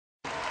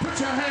Put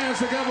your hands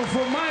together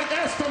for Mike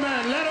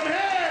Estime. Let him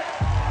hear it.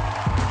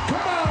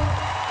 Come on.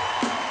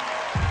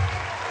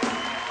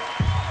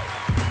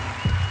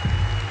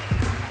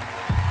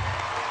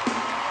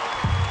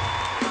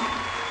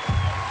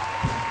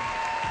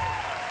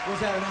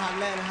 What's happening, Hot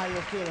Atlanta? How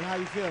you feeling? How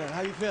you feeling?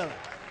 How you feeling?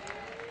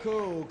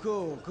 Cool,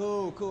 cool,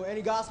 cool, cool.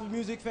 Any gospel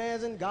music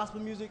fans and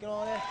gospel music and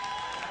all that?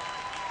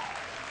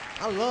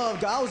 I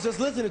was just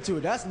listening to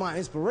it. That's my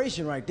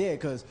inspiration right there,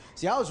 because,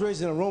 see, I was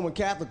raised in a Roman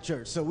Catholic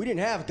church, so we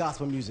didn't have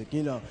gospel music,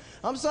 you know.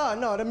 I'm sorry,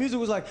 no, the music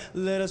was like,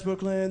 let us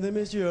proclaim the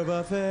mystery of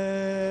our faith.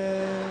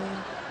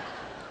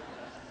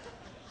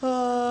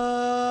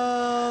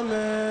 Amen.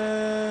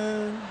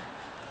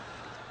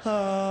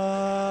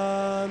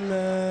 Amen.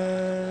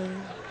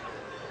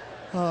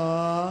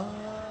 Amen.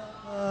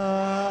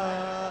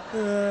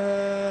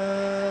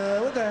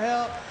 What the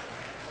hell?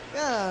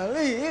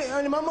 Golly,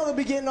 and my mother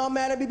be getting all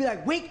mad at me, be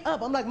like, wake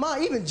up. I'm like, Ma,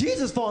 even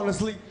Jesus falling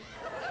asleep.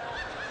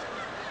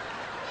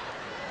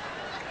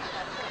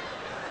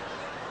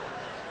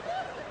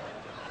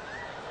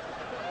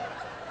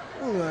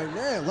 I'm like,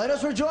 damn, let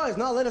us rejoice,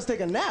 not let us take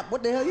a nap.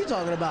 What the hell are you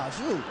talking about?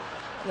 Shoot.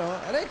 You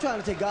know, and they trying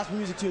to take gospel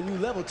music to a new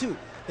level, too.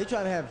 They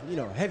trying to have, you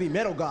know, heavy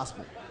metal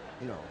gospel.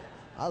 You know,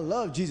 I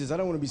love Jesus. I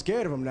don't want to be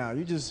scared of him now.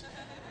 You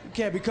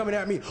can't be coming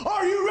at me.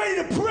 Are you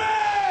ready to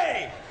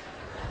pray?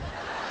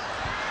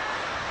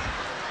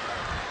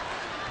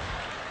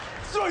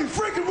 So you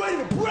freaking ready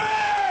to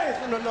pray?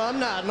 No, I'm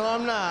not. No,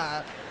 I'm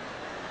not.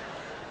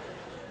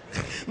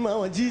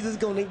 Mama, Jesus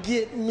gonna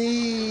get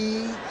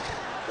me.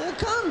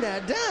 Calm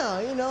that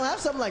down, you know. Have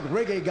something like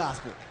reggae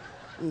gospel.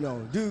 You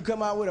know, dude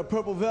come out with a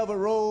purple velvet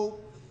robe,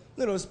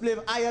 little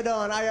spliff,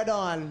 ayadon,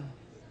 ayadon.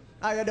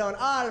 Ayadon,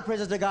 all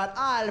praises to God,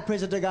 all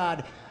praises to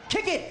God.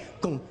 Kick it!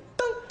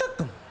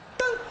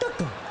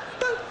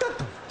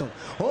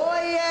 Oh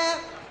yeah!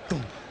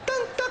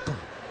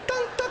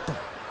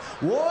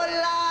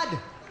 Oh Lord!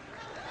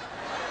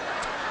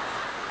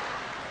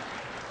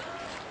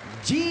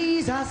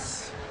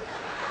 Jesus,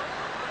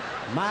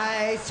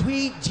 my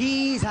sweet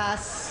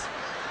Jesus.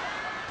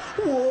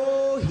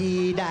 Oh,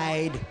 he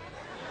died.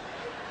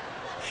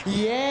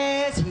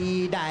 Yes,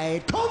 he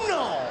died. Come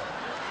now!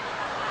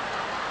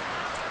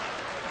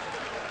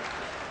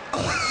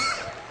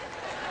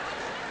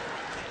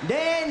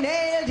 They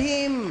nailed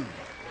him.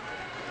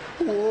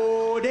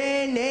 Oh,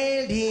 they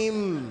nailed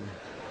him.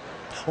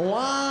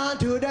 One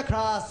to the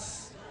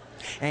cross.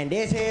 And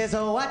this is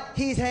what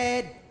he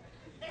said.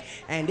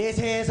 And this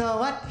is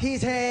what he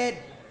said.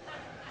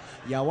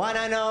 You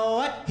wanna know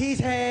what he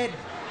said?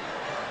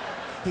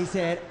 He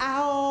said,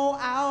 ow,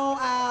 ow,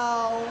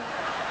 ow.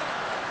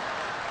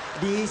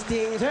 These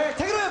things hurt.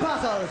 Take it away,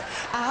 apostles.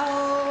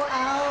 Ow,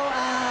 ow,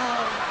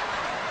 ow.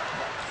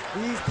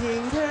 These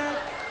things hurt.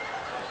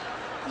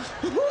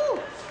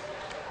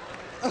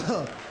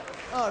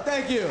 Oh,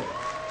 thank you.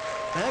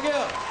 Thank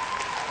you.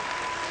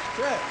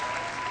 Great.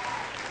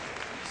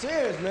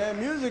 Serious, man.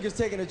 Music is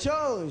taking a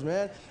charge,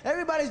 man.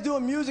 Everybody's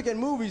doing music and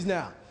movies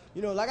now.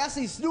 You know, like I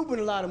see Snoop in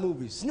a lot of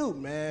movies. Snoop,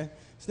 man.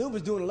 Snoop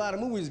is doing a lot of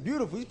movies. It's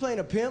beautiful. He's playing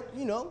a pimp,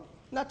 you know.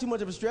 Not too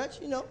much of a stretch,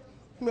 you know.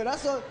 But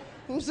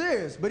I'm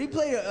serious. But he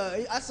played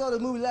I saw the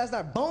movie last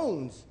night,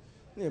 Bones.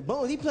 Yeah,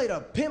 Bones, he played a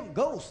pimp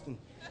ghost.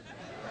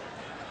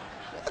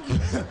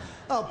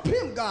 A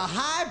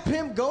high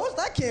pimp ghost?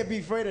 I can't be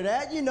afraid of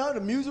that. You know,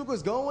 the music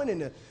was going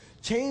and the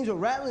chains were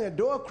rattling, the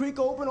door creak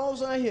open, all of a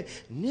sudden I hear,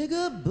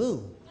 nigga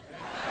boo.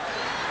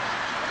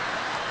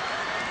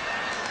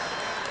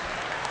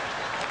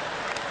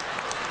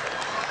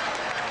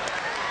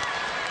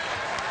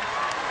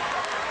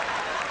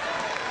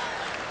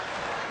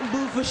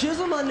 Boo for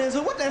shizzle, my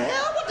nizzle. What the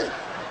hell? I'm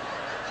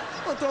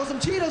gonna throw some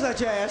Cheetos at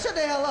your ass. Shut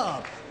the hell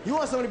up. You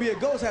want someone to be a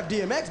ghost, have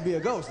DMX be a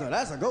ghost. Now,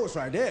 that's a ghost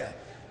right there.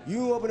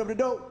 You open up the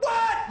door.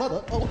 What?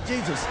 Mother, oh,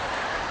 Jesus.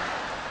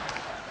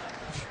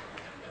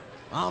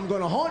 I'm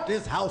gonna haunt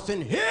this house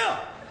in here.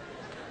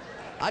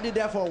 I did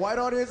that for a white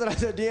audience, and I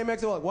said,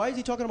 DMX, like, why is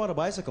he talking about a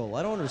bicycle?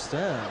 I don't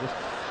understand. It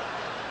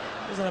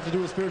doesn't have to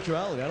do with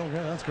spirituality. I don't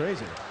care. That's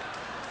crazy.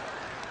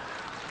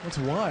 That's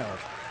wild.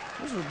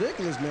 It's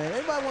ridiculous, man.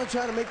 Everybody wants to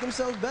try to make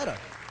themselves better.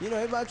 You know,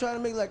 everybody trying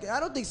to make, like, I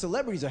don't think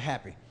celebrities are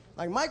happy.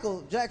 Like,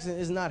 Michael Jackson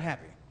is not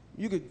happy.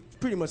 You could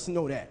pretty much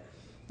know that.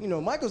 You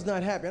know, Michael's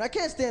not happy. And I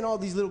can't stand all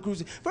these little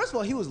cruises. First of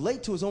all, he was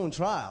late to his own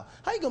trial.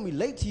 How you gonna be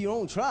late to your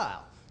own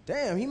trial?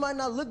 Damn, he might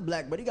not look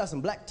black, but he got some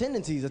black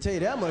tendencies, I'll tell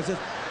you that much.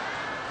 Just,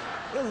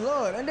 good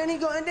Lord. And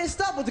then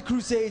stop with the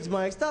crusades,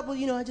 Mike. Stop with,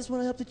 you know, I just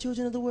want to help the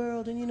children of the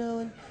world, and, you know,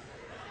 and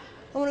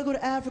I want to go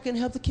to Africa and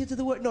help the kids of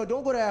the world. No,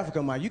 don't go to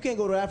Africa, Mike. You can't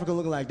go to Africa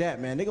looking like that,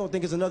 man. They're going to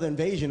think it's another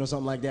invasion or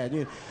something like that.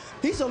 You know,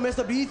 he's so messed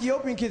up, the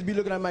Ethiopian kids be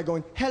looking at Mike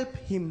going, help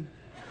him.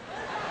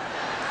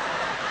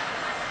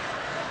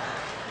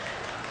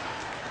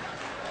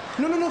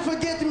 No,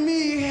 forget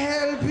me,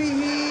 help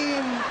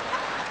him.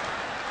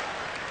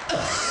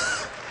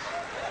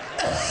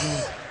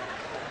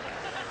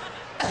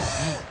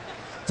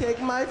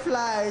 Take my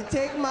fly,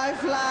 take my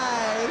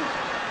fly.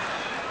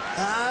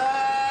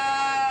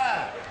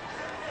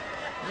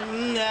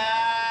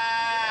 Nah.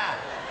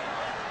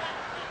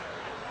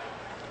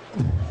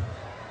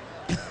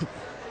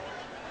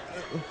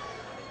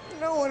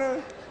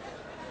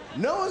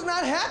 No one's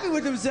not happy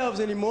with themselves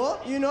anymore,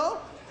 you know?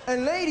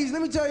 And ladies,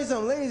 let me tell you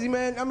something. Ladies,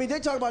 man, I mean, they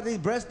talk about these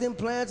breast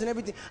implants and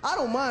everything. I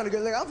don't mind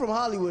because, like, I'm from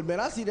Hollywood, man.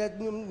 I see that,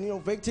 you know,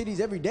 fake titties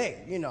every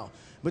day, you know.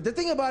 But the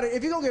thing about it,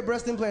 if you're gonna get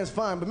breast implants,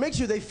 fine, but make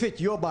sure they fit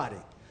your body.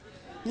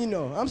 You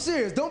know, I'm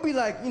serious. Don't be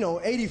like, you know,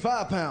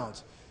 85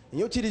 pounds, and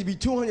your titties be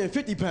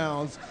 250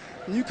 pounds,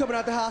 and you coming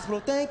out the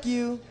hospital, thank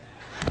you.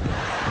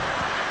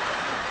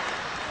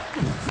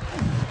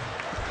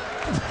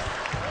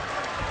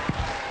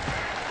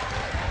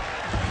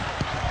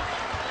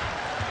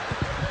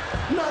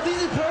 No,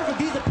 these are perfect,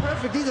 these are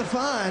perfect, these are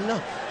fine.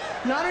 No,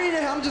 I don't need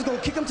to, I'm just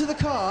gonna kick them to the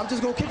car. I'm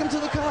just gonna kick them to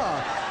the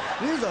car.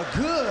 These are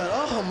good,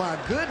 oh my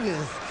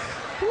goodness.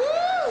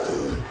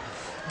 Woo!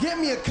 Get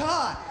me a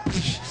car.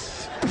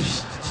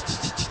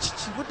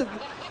 What the?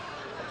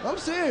 I'm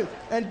serious.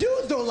 And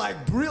dudes don't like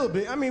real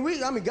big. I mean,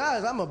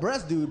 guys, I'm a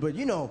breast dude, but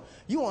you know,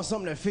 you want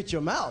something that fits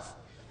your mouth.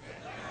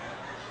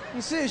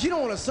 I'm serious. You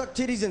don't want to suck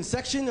titties in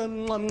section.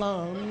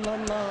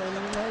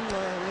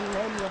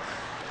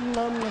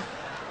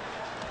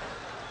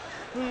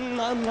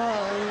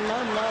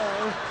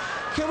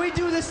 Can we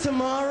do this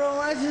tomorrow?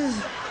 I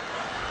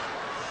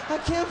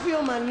can't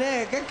feel my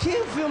neck. I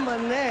can't feel my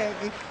neck.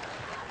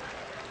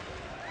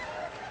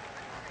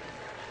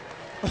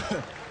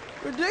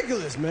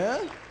 Ridiculous,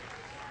 man.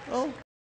 Oh.